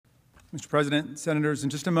Mr. President, Senators, in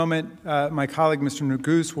just a moment, my colleague, Mr.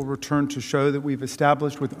 Neguse, will return to show that we've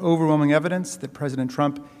established with overwhelming evidence that President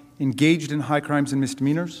Trump engaged in high crimes and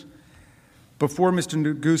misdemeanors. Before Mr.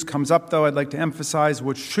 Neguse comes up, though, I'd like to emphasize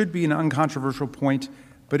what should be an uncontroversial point,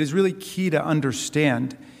 but is really key to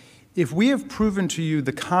understand. If we have proven to you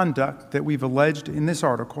the conduct that we've alleged in this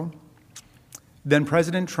article, then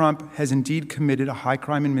President Trump has indeed committed a high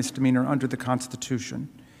crime and misdemeanor under the Constitution.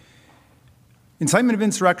 Incitement of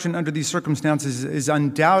insurrection under these circumstances is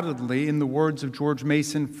undoubtedly, in the words of George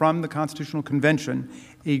Mason from the Constitutional Convention,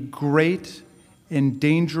 a great and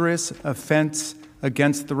dangerous offense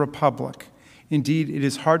against the Republic. Indeed, it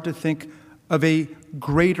is hard to think of a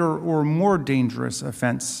greater or more dangerous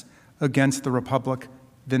offense against the Republic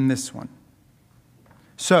than this one.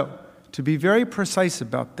 So, to be very precise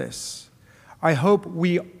about this, I hope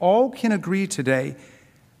we all can agree today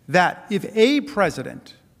that if a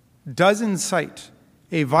president does incite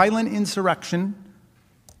a violent insurrection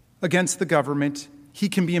against the government, he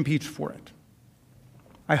can be impeached for it.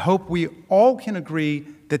 I hope we all can agree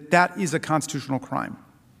that that is a constitutional crime.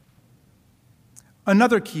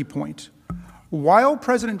 Another key point. While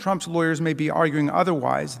President Trump's lawyers may be arguing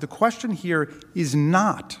otherwise, the question here is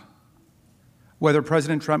not whether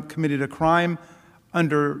President Trump committed a crime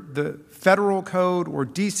under the federal code or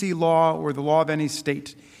D.C. law or the law of any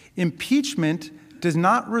state. Impeachment does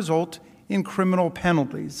not result in criminal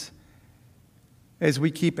penalties, as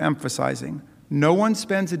we keep emphasizing. No one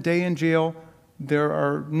spends a day in jail. There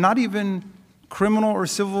are not even criminal or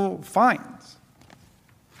civil fines.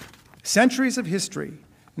 Centuries of history,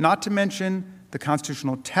 not to mention the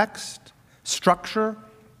constitutional text, structure,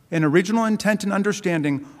 and original intent and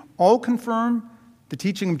understanding, all confirm the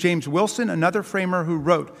teaching of James Wilson, another framer who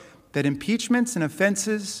wrote that impeachments and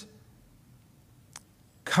offenses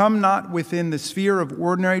come not within the sphere of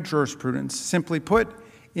ordinary jurisprudence. Simply put,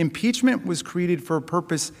 impeachment was created for a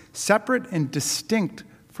purpose separate and distinct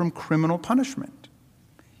from criminal punishment.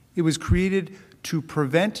 It was created to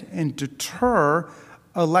prevent and deter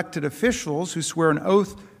elected officials who swear an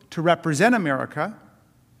oath to represent America,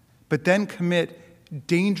 but then commit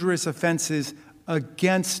dangerous offenses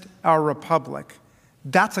against our republic.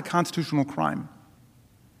 That's a constitutional crime.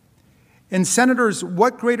 And senators,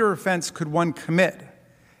 what greater offense could one commit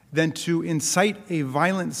than to incite a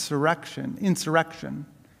violent insurrection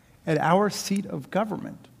at our seat of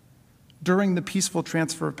government during the peaceful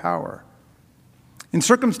transfer of power? In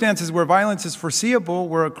circumstances where violence is foreseeable,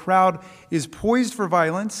 where a crowd is poised for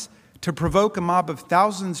violence to provoke a mob of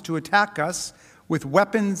thousands to attack us with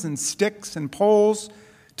weapons and sticks and poles,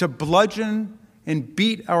 to bludgeon and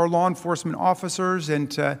beat our law enforcement officers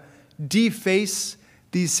and to deface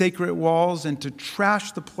these sacred walls and to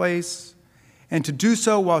trash the place, and to do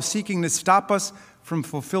so while seeking to stop us from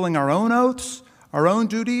fulfilling our own oaths, our own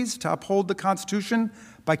duties to uphold the Constitution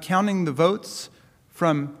by counting the votes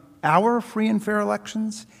from our free and fair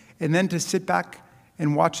elections, and then to sit back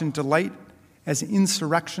and watch and delight as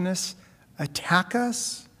insurrectionists attack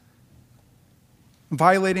us,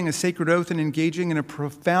 violating a sacred oath and engaging in a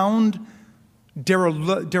profound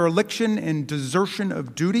dereliction and desertion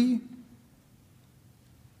of duty?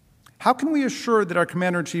 How can we assure that our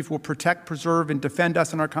Commander-in-Chief will protect, preserve, and defend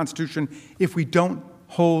us and our Constitution if we don't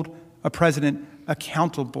hold a president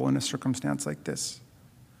accountable in a circumstance like this?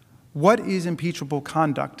 What is impeachable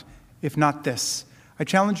conduct if not this? I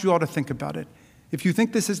challenge you all to think about it. If you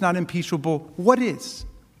think this is not impeachable, what is?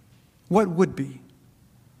 What would be?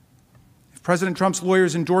 If President Trump's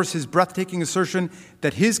lawyers endorse his breathtaking assertion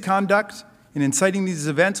that his conduct in inciting these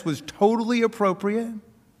events was totally appropriate,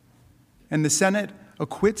 and the Senate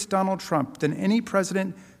acquits Donald Trump, then any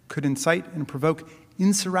president could incite and provoke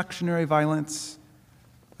insurrectionary violence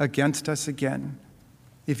against us again.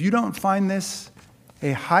 If you don't find this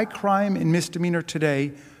a high crime and misdemeanor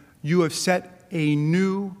today, you have set a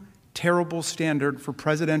new terrible standard for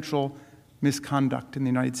presidential misconduct in the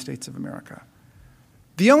United States of America.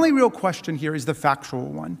 The only real question here is the factual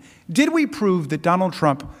one. Did we prove that Donald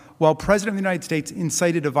Trump, while President of the United States,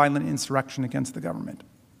 incited a violent insurrection against the government?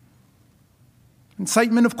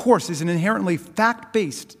 Incitement, of course, is an inherently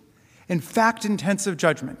fact-based and fact-intensive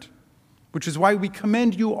judgment, which is why we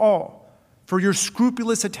commend you all for your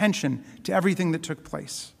scrupulous attention to everything that took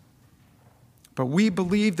place. But we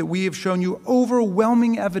believe that we have shown you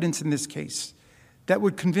overwhelming evidence in this case that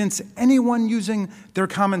would convince anyone using their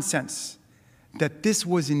common sense that this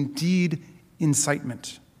was indeed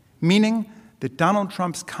incitement, meaning that Donald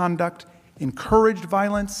Trump's conduct encouraged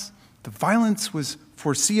violence, the violence was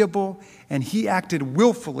foreseeable, and he acted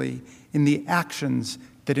willfully in the actions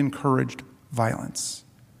that encouraged violence.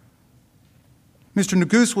 Mr.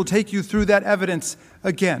 Neguse will take you through that evidence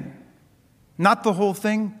again. Not the whole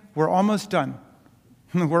thing. We're almost done.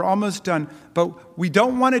 We're almost done. But we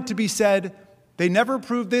don't want it to be said, they never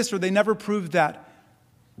proved this or they never proved that.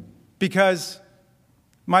 Because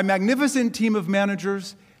my magnificent team of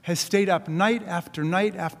managers has stayed up night after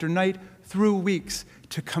night after night through weeks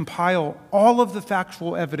to compile all of the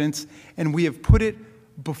factual evidence, and we have put it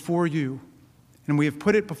before you. And we have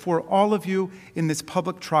put it before all of you in this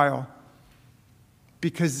public trial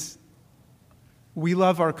because we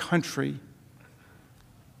love our country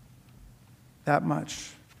that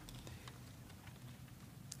much.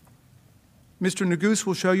 Mr. Neguse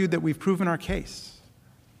will show you that we've proven our case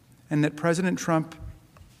and that President Trump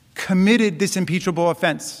committed this impeachable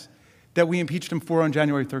offense that we impeached him for on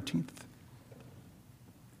January 13th,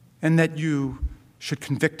 and that you should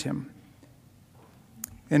convict him.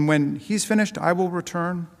 And when he's finished, I will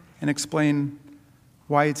return and explain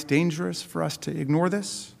why it's dangerous for us to ignore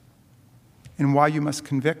this and why you must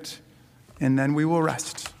convict, and then we will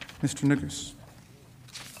rest. Mr. Neguse.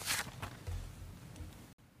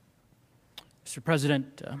 Mr.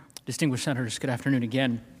 President, distinguished senators, good afternoon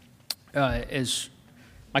again. As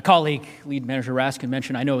my colleague, Lead Manager Raskin,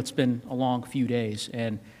 mentioned, I know it's been a long few days,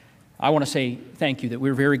 and I want to say thank you, that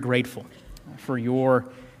we're very grateful for your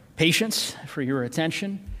patience, for your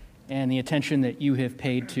attention, and the attention that you have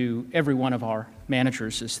paid to every one of our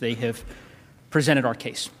managers as they have presented our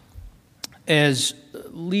case. As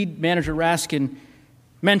Lead Manager Raskin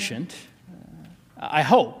mentioned, I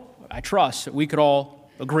hope, I trust that we could all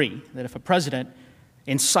agree that if a president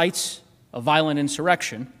incites a violent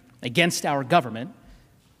insurrection against our government,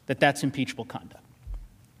 that that's impeachable conduct.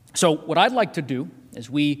 So what I'd like to do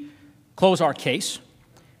as we close our case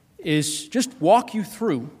is just walk you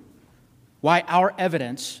through why our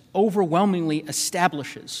evidence overwhelmingly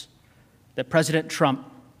establishes that President Trump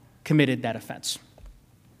committed that offense.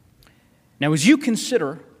 Now, as you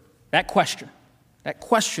consider that question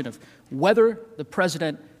of whether the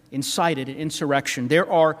president incited an insurrection,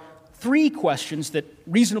 there are three questions that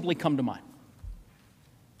reasonably come to mind.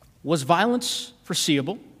 Was violence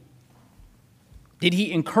foreseeable? Did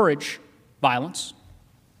he encourage violence?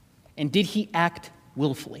 And did he act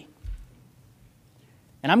willfully?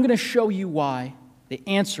 And I'm going to show you why the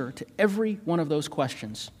answer to every one of those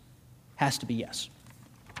questions has to be yes.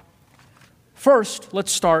 First,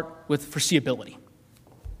 let's start with foreseeability.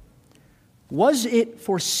 Was it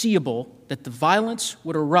foreseeable that the violence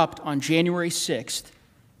would erupt on January 6th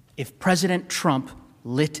if President Trump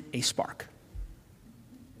lit a spark?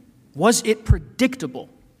 Was it predictable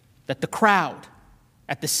that the crowd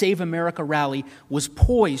at the Save America rally was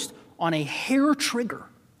poised on a hair trigger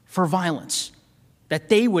for violence, that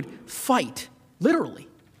they would fight, literally,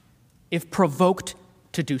 if provoked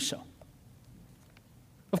to do so?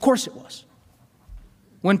 Of course it was.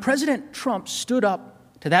 When President Trump stood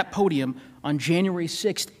up to that podium on January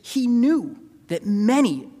 6th, he knew that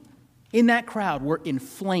many in that crowd were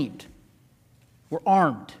inflamed, were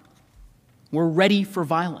armed, were ready for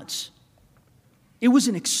violence. It was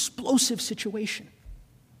an explosive situation,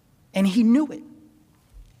 and he knew it.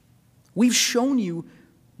 We've shown you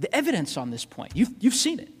the evidence on this point. You've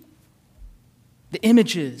seen it. The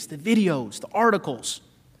images, the videos, the articles,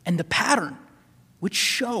 and the pattern, which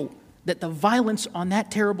show that the violence on that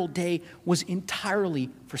terrible day was entirely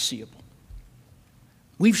foreseeable.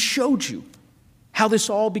 We've showed you how this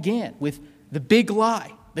all began with the big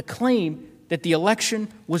lie, the claim that the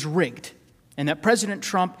election was rigged and that President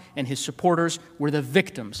Trump and his supporters were the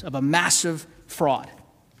victims of a massive fraud,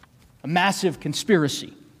 a massive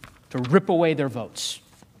conspiracy to rip away their votes.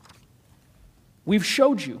 We've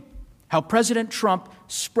showed you how President Trump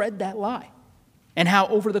spread that lie and how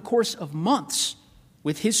over the course of months,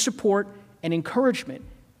 with his support and encouragement,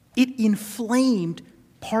 it inflamed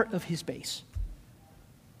part of his base,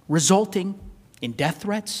 resulting in death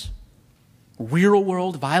threats,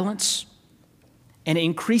 real-world violence, and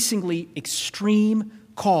increasingly extreme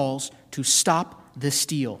calls to stop the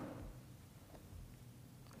steal.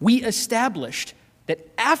 We established that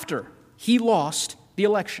after he lost the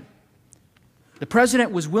election, the president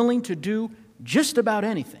was willing to do just about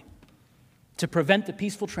anything to prevent the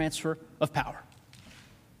peaceful transfer of power,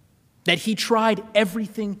 that he tried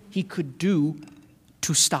everything he could do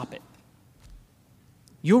to stop it.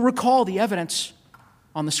 You'll recall the evidence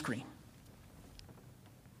on the screen.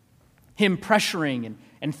 Him pressuring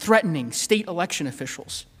and threatening state election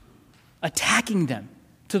officials, attacking them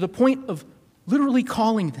to the point of literally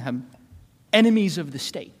calling them enemies of the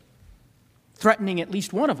state, threatening at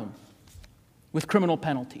least one of them with criminal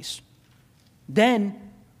penalties.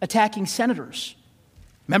 Then attacking senators,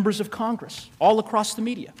 members of Congress, all across the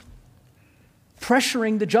media,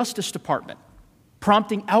 pressuring the Justice Department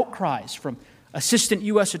prompting outcries from assistant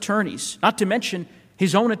U.S. attorneys, not to mention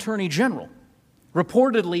his own attorney general,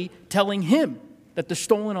 reportedly telling him that the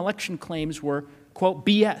stolen election claims were, quote,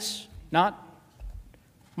 BS, not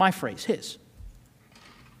my phrase, his.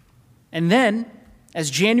 And then, as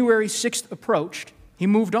January 6th approached, he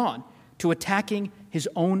moved on to attacking his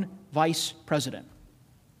own vice president,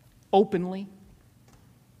 openly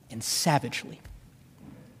and savagely.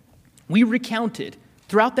 We recounted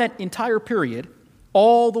throughout that entire period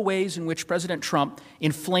all the ways in which President Trump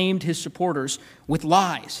inflamed his supporters with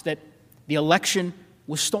lies that the election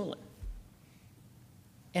was stolen.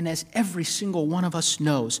 And as every single one of us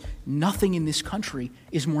knows, nothing in this country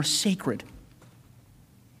is more sacred,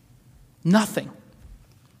 nothing,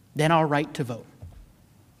 than our right to vote,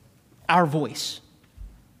 our voice.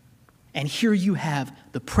 And here you have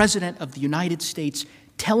the President of the United States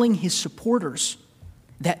telling his supporters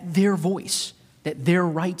that their voice, that their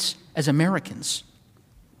rights as Americans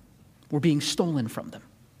were being stolen from them,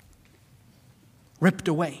 ripped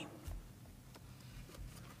away.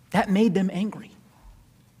 That made them angry.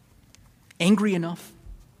 Angry enough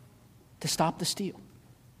to stop the steal,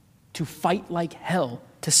 to fight like hell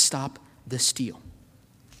to stop the steal.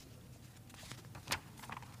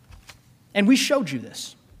 And we showed you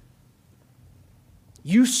this.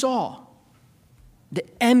 You saw the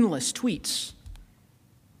endless tweets,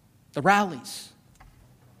 the rallies,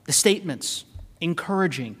 the statements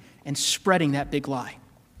encouraging and spreading that big lie.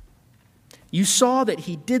 You saw that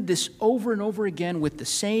he did this over and over again with the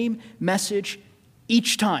same message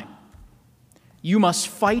each time. You must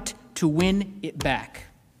fight to win it back.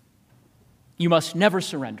 You must never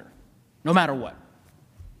surrender, no matter what.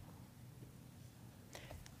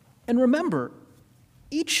 And remember,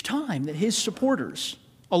 each time that his supporters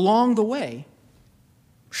along the way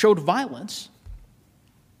showed violence,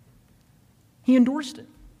 he endorsed it,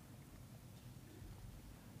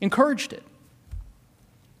 encouraged it,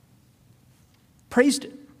 praised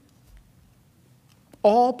it.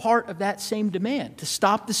 All part of that same demand to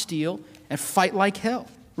stop the steal and fight like hell.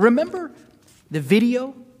 Remember the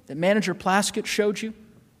video that Manager Plaskett showed you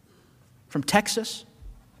from Texas?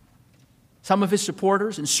 Some of his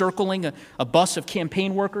supporters encircling a bus of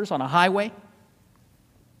campaign workers on a highway.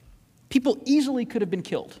 People easily could have been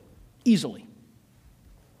killed. Easily.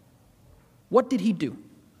 What did he do?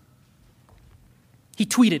 He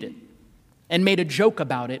tweeted it and made a joke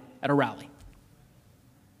about it at a rally.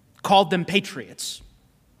 Called them patriots.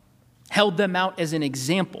 Held them out as an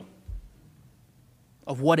example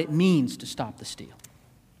of what it means to stop the steal.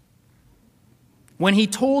 When he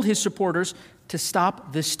told his supporters to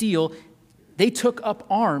stop the steal, they took up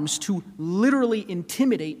arms to literally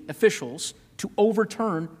intimidate officials to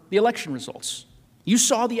overturn the election results. You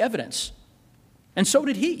saw the evidence, and so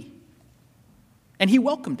did he. And he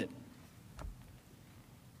welcomed it.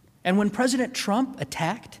 And when President Trump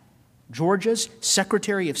attacked Georgia's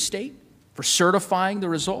Secretary of State for certifying the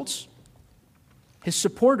results, his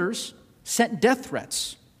supporters sent death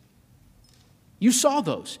threats. You saw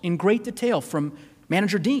those in great detail from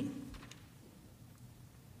Manager Dean.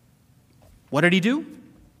 What did he do?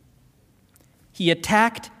 He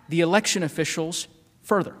attacked the election officials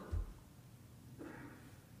further.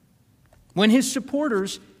 When his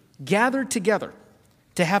supporters gathered together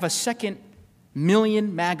to have a second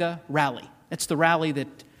Million MAGA rally, that's the rally that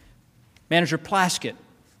Manager Plaskett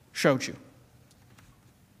showed you,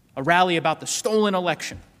 a rally about the stolen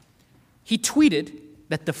election, he tweeted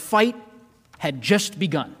that the fight had just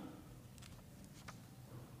begun.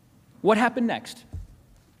 What happened next?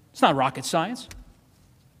 It's not rocket science.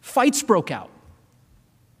 Fights broke out.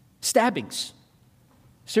 Stabbings.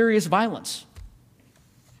 Serious violence.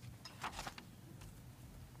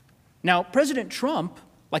 Now, President Trump,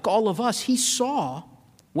 like all of us, he saw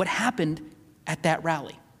what happened at that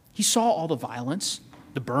rally. He saw all the violence,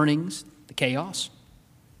 the burnings, the chaos.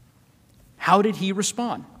 How did he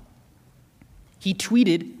respond? He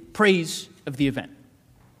tweeted praise of the event.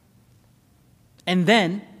 And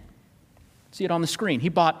then, see it on the screen, he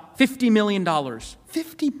bought $50 million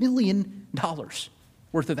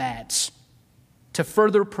worth of ads to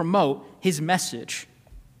further promote his message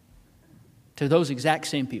to those exact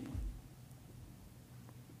same people.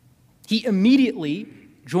 He immediately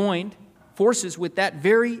joined forces with that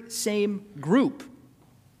very same group.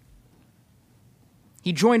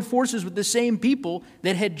 He joined forces with the same people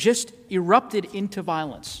that had just erupted into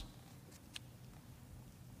violence.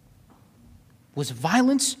 Was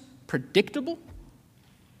violence predictable?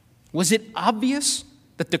 Was it obvious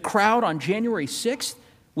that the crowd on January 6th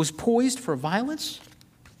was poised for violence?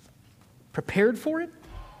 Prepared for it?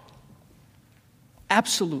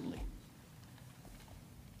 Absolutely.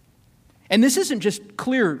 And this isn't just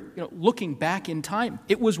clear, looking back in time.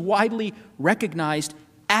 It was widely recognized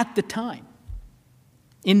at the time.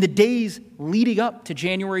 In the days leading up to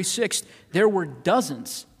January 6th, there were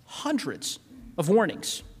dozens, hundreds of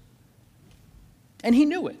warnings. And he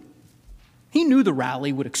knew it. He knew the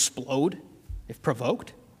rally would explode if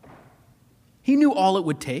provoked. He knew all it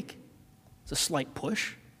would take is a slight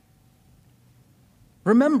push.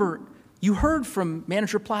 Remember, you heard from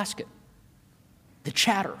Manager Plaskett, the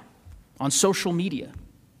chatter on social media,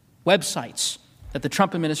 websites that the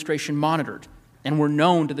Trump administration monitored and were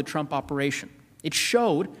known to the Trump operation. It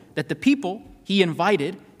showed that the people he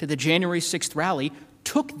invited to the January 6th rally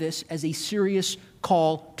took this as a serious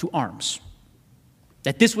call to arms.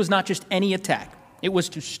 That this was not just any attack. It was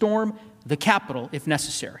to storm the Capitol if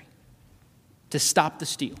necessary, to stop the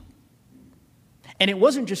steal. And it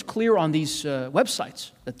wasn't just clear on these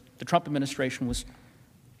websites that the Trump administration was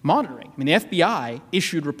monitoring. The FBI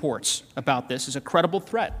issued reports about this as a credible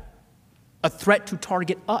threat, a threat to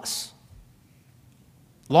target us.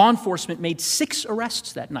 Law enforcement made 6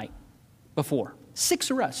 arrests that night before. 6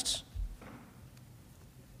 arrests.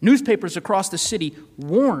 Newspapers across the city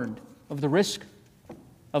warned of the risk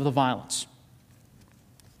of the violence.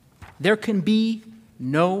 There can be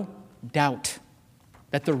no doubt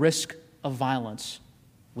that the risk of violence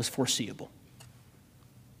was foreseeable.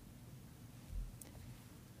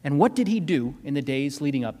 And what did he do in the days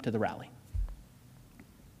leading up to the rally?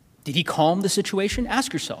 Did he calm the situation?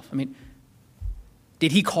 Ask yourself.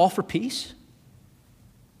 Did he call for peace?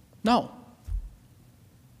 No.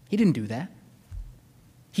 He didn't do that.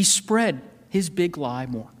 He spread his big lie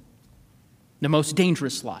more. The most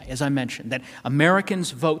dangerous lie, as I mentioned, that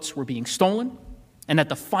Americans' votes were being stolen and that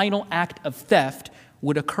the final act of theft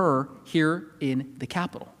would occur here in the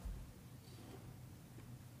Capitol.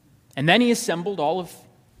 And then he assembled all of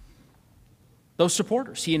those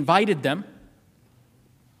supporters. He invited them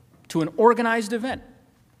to an organized event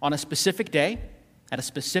on a specific day, at a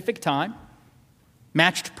specific time,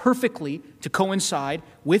 matched perfectly to coincide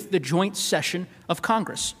with the joint session of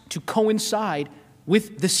Congress, to coincide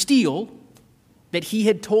with the steal that he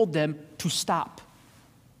had told them to stop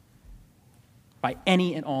by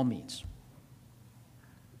any and all means.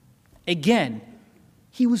 Again,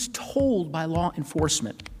 he was told by law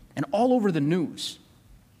enforcement and all over the news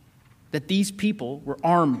that these people were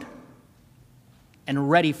armed and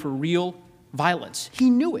ready for real violence. He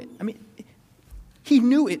knew it. He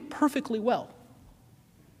knew it perfectly well,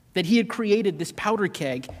 that he had created this powder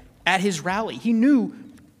keg at his rally. He knew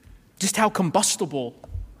just how combustible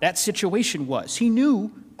that situation was. He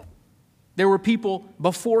knew there were people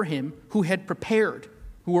before him who had prepared,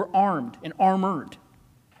 who were armed and armored.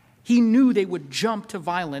 He knew they would jump to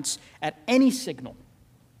violence at any signal,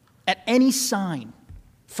 at any sign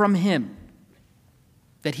from him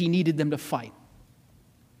that he needed them to fight,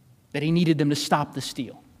 that he needed them to stop the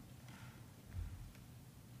steal.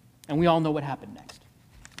 And we all know what happened next.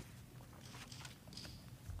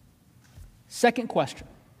 Second question.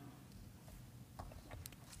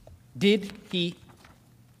 Did he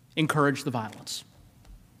encourage the violence?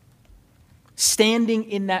 Standing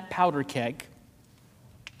in that powder keg,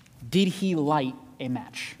 did he light a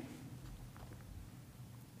match?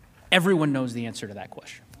 Everyone knows the answer to that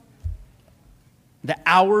question. The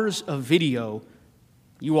hours of video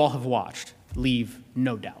you all have watched leave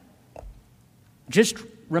no doubt. Just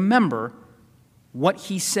remember what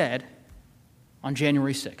he said on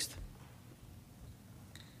January 6th.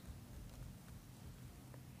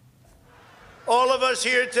 All of us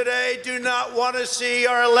here today do not want to see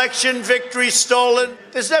our election victory stolen.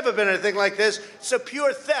 There's never been anything like this. It's a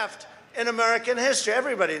pure theft in American history.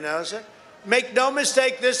 Everybody knows it. Make no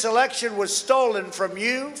mistake, this election was stolen from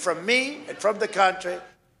you, from me, and from the country.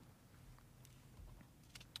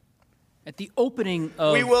 At the opening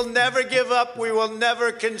of... We will never give up. We will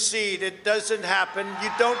never concede. It doesn't happen. You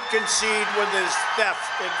don't concede when there's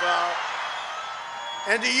theft involved.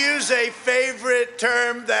 And to use a favorite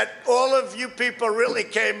term that all of you people really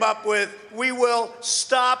came up with, we will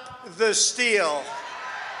stop the steal.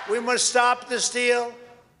 We must stop the steal.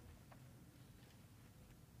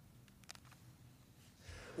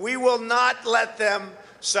 We will not let them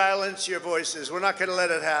silence your voices. We're not going to let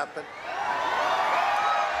it happen.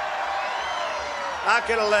 Not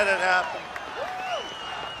going to let it happen.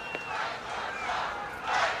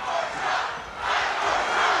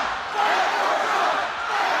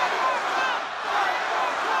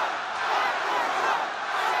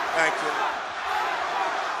 Thank you.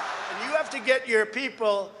 And you have to get your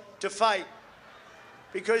people to fight,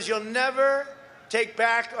 because you'll never take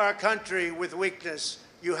back our country with weakness.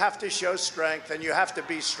 You have to show strength, and you have to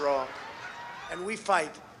be strong. And we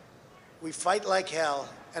fight. we fight like hell.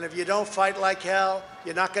 And if you don't fight like hell,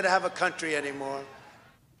 you're not going to have a country anymore.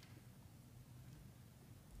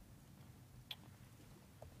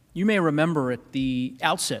 You may remember at the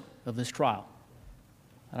outset of this trial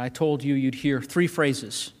that I told you you'd hear three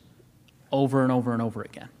phrases over and over and over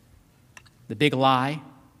again. The big lie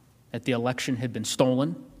that the election had been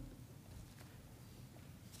stolen,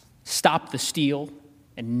 stop the steal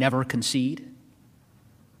and never concede,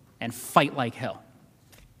 and fight like hell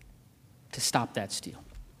to stop that steal.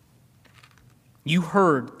 You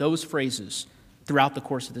heard those phrases throughout the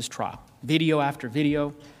course of this trial, video after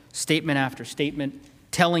video, statement after statement,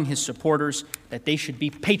 telling his supporters that they should be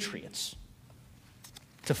patriots,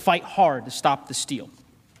 to fight hard to stop the steal.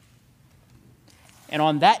 And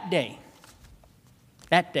on that day,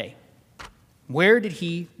 where did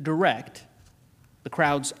he direct the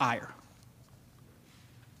crowd's ire?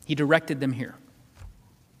 He directed them here,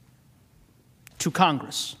 to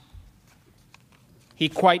Congress. He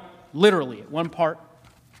quite literally, at one part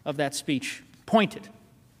of that speech, pointed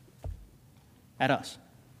at us.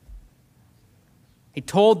 He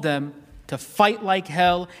told them to fight like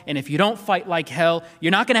hell, and if you don't fight like hell,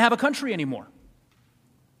 you're not going to have a country anymore.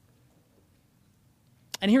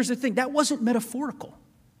 And here's the thing, that wasn't metaphorical.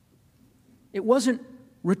 It wasn't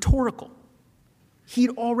rhetorical.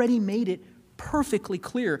 He'd already made it perfectly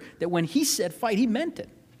clear that when he said fight, he meant it.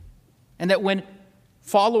 And that when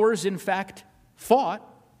followers, in fact, fought,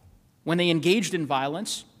 when they engaged in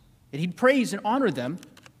violence, that he'd praise and honor them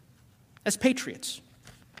as patriots.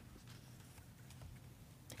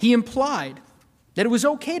 He implied that it was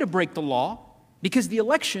okay to break the law because the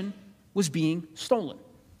election was being stolen.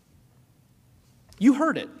 You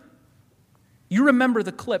heard it. You remember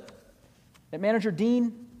the clip that Manager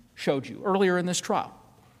Dean showed you earlier in this trial.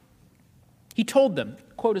 He told them,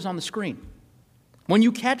 quote is on the screen, when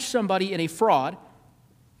you catch somebody in a fraud,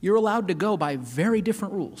 you're allowed to go by very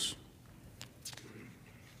different rules.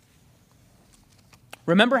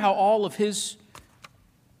 Remember how all of his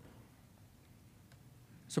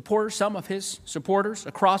supporters, some of his supporters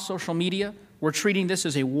across social media were treating this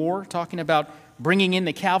as a war, talking about bringing in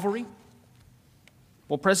the cavalry?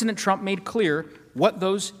 Well, President Trump made clear what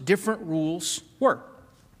those different rules were.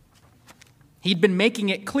 He'd been making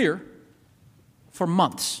it clear for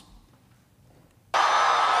months.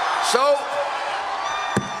 So,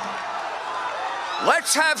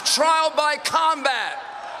 let's have trial by combat.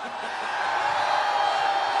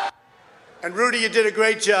 And Rudy, you did a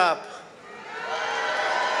great job.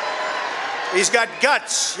 He's got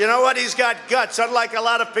guts. You know what? He's got guts, unlike a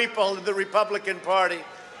lot of people in the Republican Party.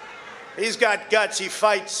 He's got guts. He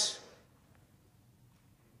fights.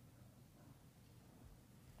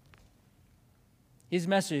 His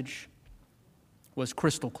message was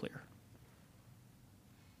crystal clear.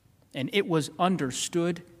 And it was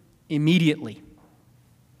understood immediately,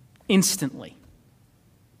 instantly,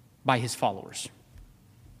 by his followers.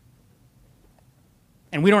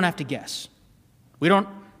 And we don't have to guess. We don't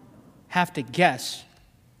have to guess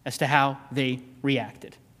as to how they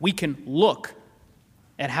reacted. We can look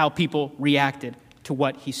at how people reacted to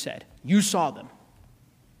what he said. You saw them.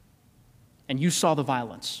 And you saw the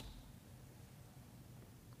violence.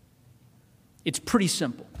 It's pretty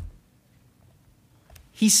simple.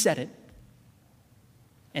 He said it,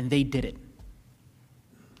 and they did it.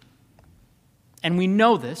 And we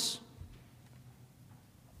know this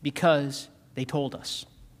because they told us.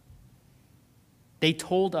 They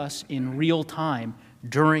told us in real time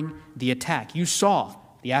during the attack. You saw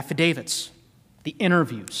the affidavits, the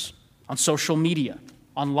interviews on social media,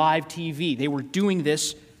 on live TV. They were doing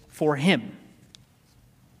this for him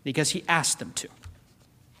because he asked them to.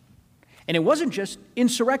 And it wasn't just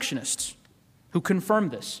insurrectionists who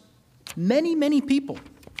confirmed this. Many, many people,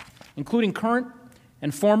 including current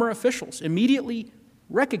and former officials, immediately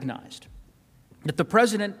recognized that the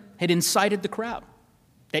president had incited the crowd,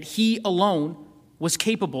 that he alone was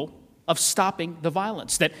capable of stopping the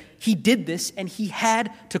violence, that he did this and he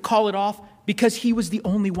had to call it off because he was the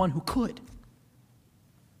only one who could.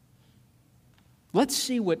 Let's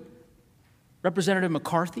see what Representative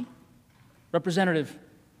McCarthy, Representative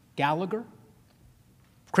Gallagher,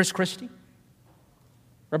 Chris Christie,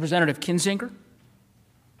 Representative Kinzinger,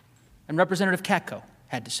 and Representative Katko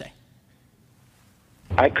had to say.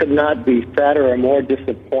 I could not be sadder or more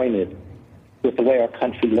disappointed with the way our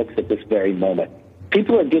country looks at this very moment.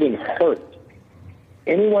 People are getting hurt.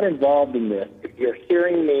 Anyone involved in this, if you're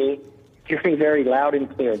hearing me, hear me very loud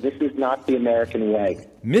and clear. This is not the American way.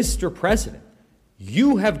 Mr. President,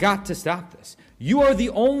 you have got to stop this. You are the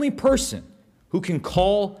only person who can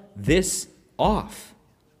call this off.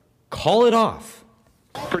 Call it off.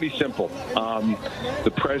 Pretty simple.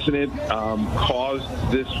 The president caused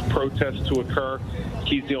this protest to occur.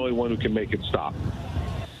 He's the only one who can make it stop.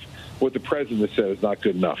 What the president said is not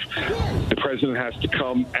good enough. The president has to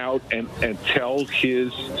come out and tell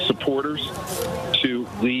his supporters to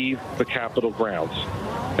leave the Capitol grounds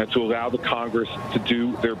and to allow the Congress to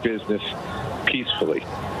do their business peacefully.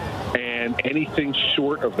 And anything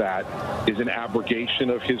short of that is an abrogation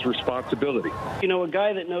of his responsibility. You know, a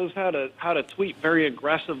guy that knows how to tweet very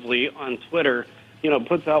aggressively on Twitter,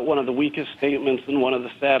 puts out one of the weakest statements in one of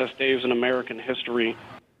the saddest days in American history.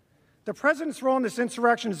 The president's role in this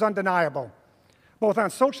insurrection is undeniable, both on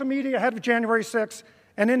social media ahead of January 6th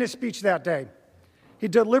and in his speech that day. He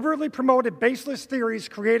deliberately promoted baseless theories,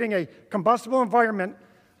 creating a combustible environment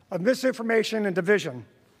of misinformation and division.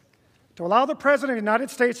 To allow the President of the United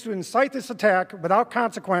States to incite this attack without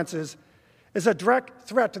consequences is a direct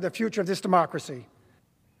threat to the future of this democracy.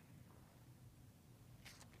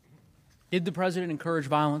 Did the President encourage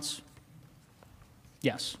violence?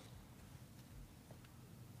 Yes.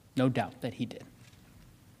 No doubt that he did.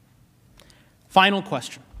 Final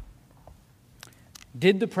question.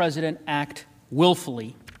 Did the President act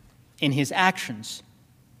willfully in his actions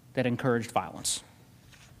that encouraged violence?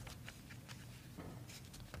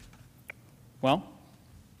 Well,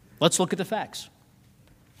 let's look at the facts.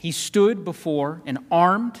 He stood before an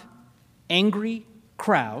armed, angry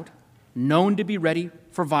crowd known to be ready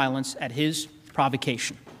for violence at his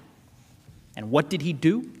provocation. And what did he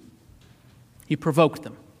do? He provoked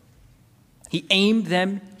them. He aimed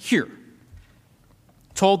them here,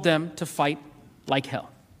 told them to fight like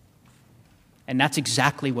hell. And that's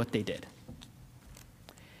exactly what they did.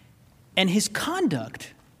 And his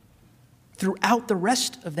conduct throughout the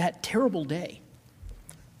rest of that terrible day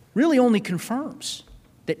really only confirms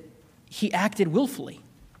that he acted willfully,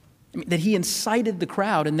 that he incited the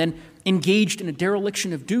crowd and then engaged in a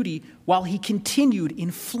dereliction of duty while he continued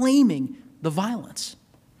inflaming the violence.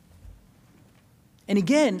 And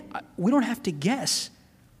again, we don't have to guess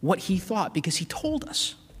what he thought because he told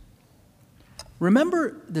us.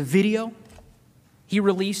 Remember the video he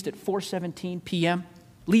released at 4:17 p.m.?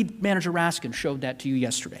 Lead Manager Raskin showed that to you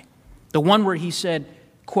yesterday. The one where he said,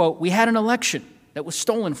 quote, "We had an election that was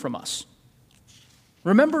stolen from us."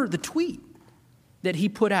 Remember the tweet that he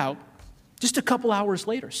put out just a couple hours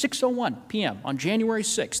later, 6:01 p.m. on January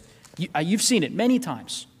 6th. You've seen it many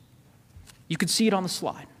times. You could see it on the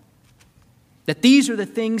slide. That these are the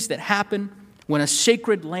things that happen when a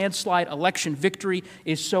sacred landslide election victory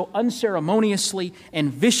is so unceremoniously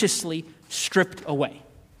and viciously stripped away.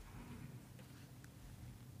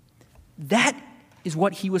 That is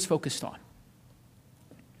what he was focused on.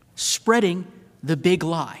 Spreading the big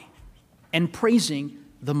lie and praising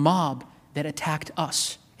the mob that attacked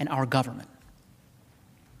us and our government.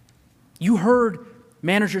 You heard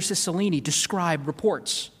Manager Cicilline describe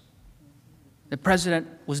reports. The president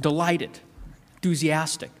was delighted,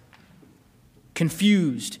 enthusiastic,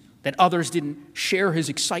 confused that others didn't share his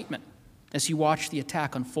excitement as he watched the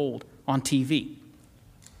attack unfold on TV.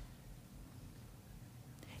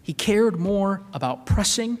 He cared more about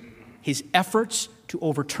pressing his efforts to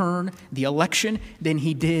overturn the election than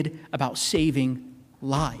he did about saving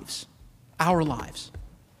lives, our lives.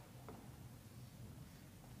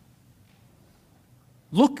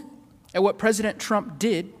 Look at what President Trump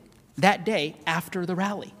did that day after the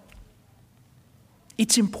rally.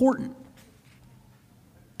 It's important.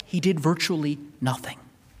 He did virtually nothing.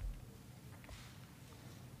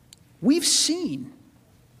 We've seen,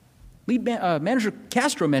 Manager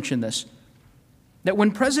Castro mentioned this, that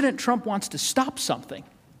when President Trump wants to stop something,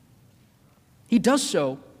 he does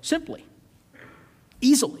so simply,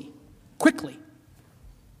 easily, quickly.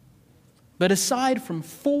 But aside from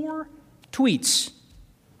 4 tweets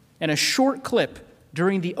and a short clip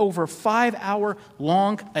during the over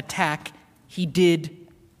 5-hour-long attack, he did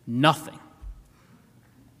nothing.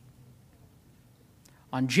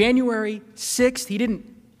 On January 6th, he didn't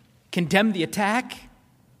condemn the attack,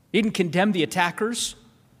 he didn't condemn the attackers,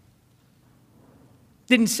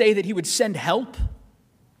 didn't say that he would send help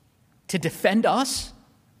to defend us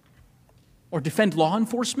or defend law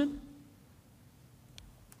enforcement.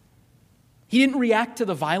 He didn't react to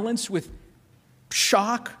the violence with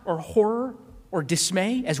shock or horror or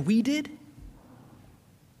dismay as we did.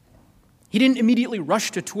 He didn't immediately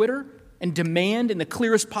rush to Twitter and demand in the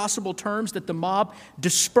clearest possible terms that the mob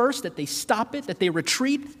disperse, that they stop it, that they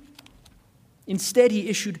retreat. Instead, he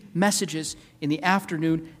issued messages in the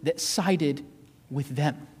afternoon that sided with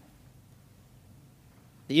them.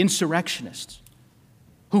 The insurrectionists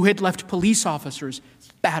who had left police officers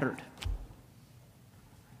battered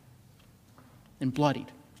and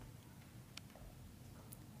bloodied.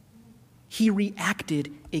 he reacted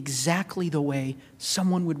exactly the way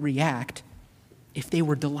someone would react if they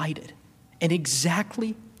were delighted, and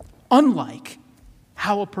exactly unlike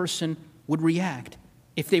how a person would react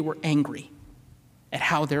if they were angry at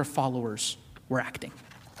how their followers were acting.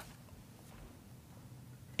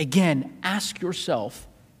 Again, ask yourself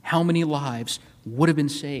how many lives would have been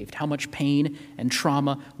saved, how much pain and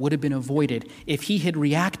trauma would have been avoided if he had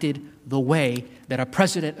reacted the way that a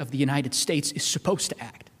president of the United States is supposed to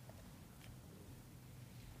act.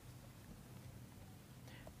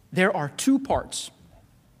 There are two parts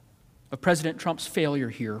of President Trump's failure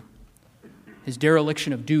here, his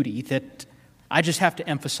dereliction of duty, that I just have to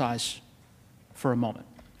emphasize for a moment.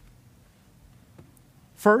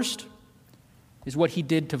 First is what he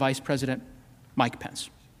did to Vice President Mike Pence,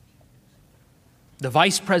 the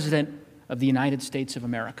Vice President of the United States of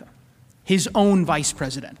America. His own Vice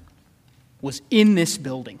President was in this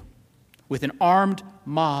building with an armed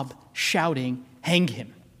mob shouting, "Hang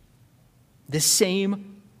him." The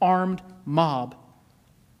same armed mob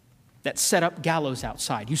that set up gallows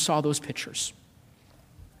outside. You saw those pictures.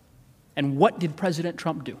 And what did President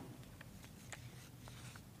Trump do?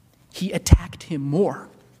 He attacked him more.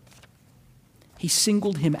 He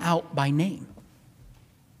singled him out by name.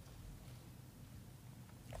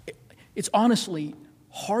 It's honestly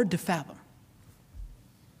hard to fathom.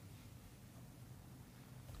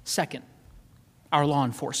 Second, our law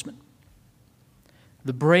enforcement.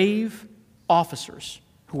 The brave officers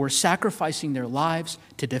who were sacrificing their lives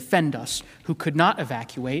to defend us, who could not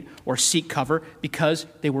evacuate or seek cover because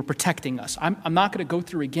they were protecting us. I'm not going to go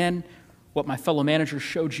through again what my fellow managers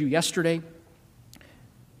showed you yesterday,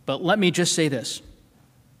 but let me just say this.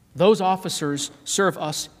 Those officers serve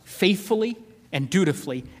us faithfully and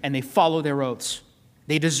dutifully, and they follow their oaths.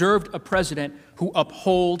 They deserved a president who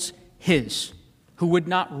upholds his, who would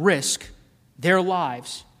not risk their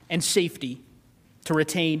lives and safety to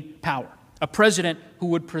retain power. A president who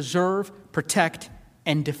would preserve, protect,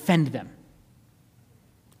 and defend them.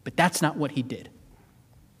 But that's not what he did.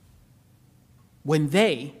 When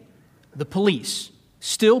they, the police,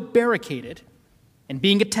 still barricaded and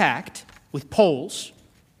being attacked with poles,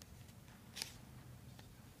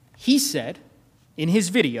 he said in his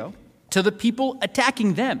video to the people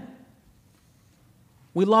attacking them,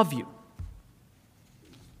 "We love you.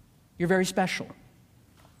 You're very special."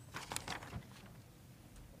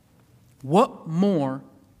 What more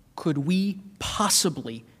could we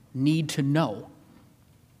possibly need to know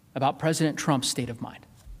about President Trump's state of mind?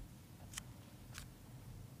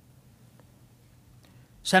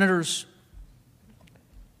 Senators,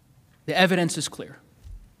 the evidence is clear.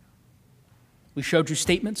 We showed you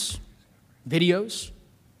statements, videos,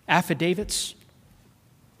 affidavits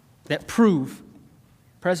that prove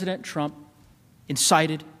President Trump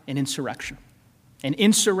incited an insurrection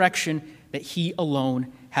that he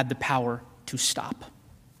alone had the power to stop.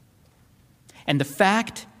 And the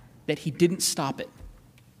fact that he didn't stop it,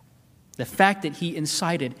 the fact that he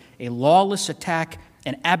incited a lawless attack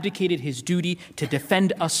and abdicated his duty to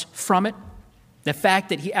defend us from it, the fact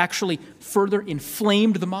that he actually further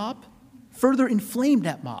inflamed the mob,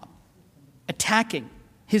 attacking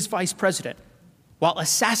his vice president while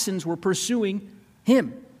assassins were pursuing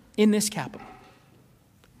him in this Capitol,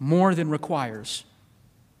 more than requires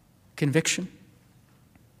conviction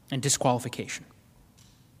and disqualification.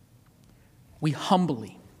 We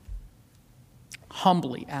humbly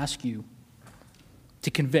ask you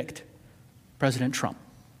to convict President Trump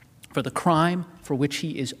for the crime for which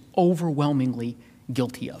he is overwhelmingly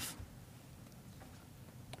guilty of.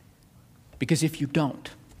 Because if you don't,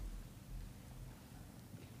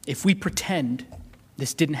 if we pretend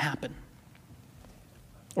this didn't happen,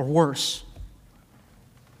 or worse,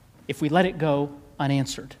 if we let it go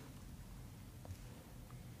unanswered,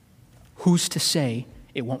 who's to say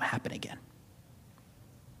it won't happen again?